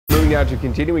now to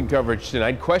continuing coverage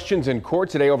tonight. Questions in court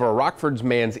today over a Rockford's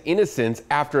man's innocence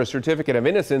after a certificate of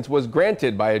innocence was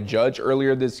granted by a judge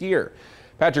earlier this year.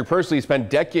 Patrick Pursley spent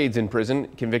decades in prison,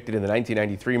 convicted in the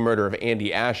 1993 murder of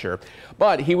Andy Asher,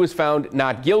 but he was found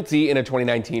not guilty in a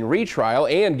 2019 retrial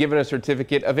and given a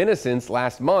certificate of innocence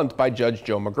last month by Judge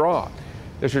Joe McGraw.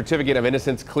 The certificate of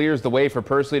innocence clears the way for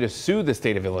Pursley to sue the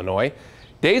state of Illinois.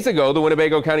 Days ago, the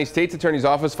Winnebago County State's Attorney's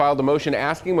Office filed a motion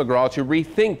asking McGraw to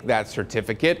rethink that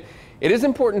certificate. It is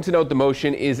important to note the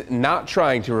motion is not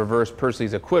trying to reverse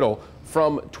Pursley's acquittal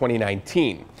from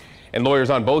 2019. And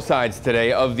lawyers on both sides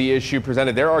today of the issue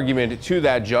presented their argument to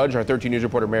that judge. Our 13 News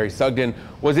reporter Mary Sugden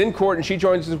was in court, and she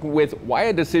joins us with why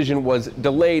a decision was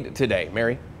delayed today.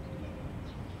 Mary?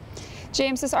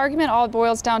 James, this argument all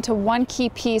boils down to one key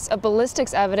piece of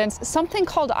ballistics evidence, something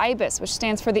called IBIS, which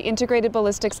stands for the Integrated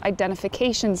Ballistics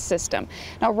Identification System.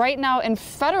 Now, right now in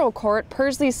federal court,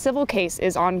 Pursley's civil case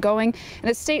is ongoing, and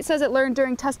the state says it learned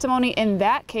during testimony in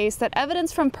that case that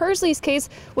evidence from Pursley's case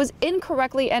was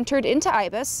incorrectly entered into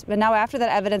IBIS. But now, after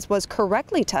that evidence was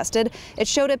correctly tested, it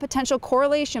showed a potential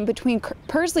correlation between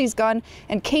Pursley's gun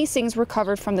and casings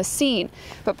recovered from the scene.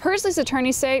 But Pursley's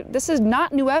attorneys say this is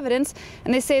not new evidence,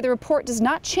 and they say the report does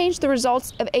not change the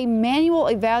results of a manual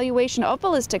evaluation of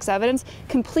ballistics evidence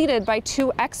completed by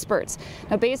 2 experts.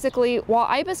 Now, basically, while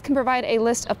IBIS can provide a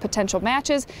list of potential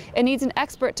matches, it needs an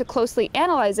expert to closely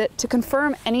analyze it to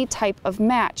confirm any type of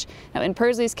match. Now, in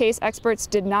Pursley's case, experts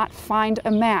did not find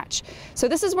a match. So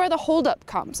this is where the holdup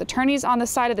comes. Attorneys on the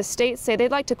side of the state say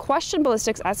they'd like to question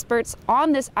ballistics experts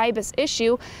on this IBIS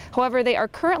issue. However, they are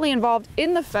currently involved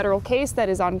in the federal case that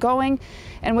is ongoing,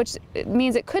 and which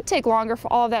means it could take longer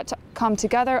for all of that to come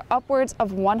together, upwards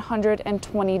of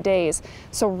 120 days.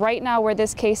 So right now where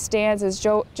this case stands is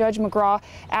Judge McGraw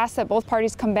asked that both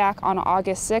parties come back on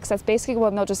August 6th. That's basically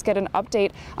when they'll just get an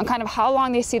update on kind of how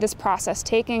long they see this process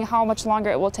taking, how much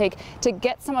longer it will take to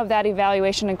get some of that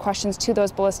evaluation and questions to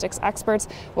those ballistics experts.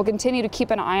 We'll continue to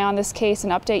keep an eye on this case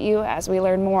and update you as we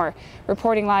learn more.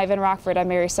 Reporting live in Rockford, I'm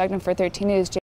Mary Sugden for 13 News.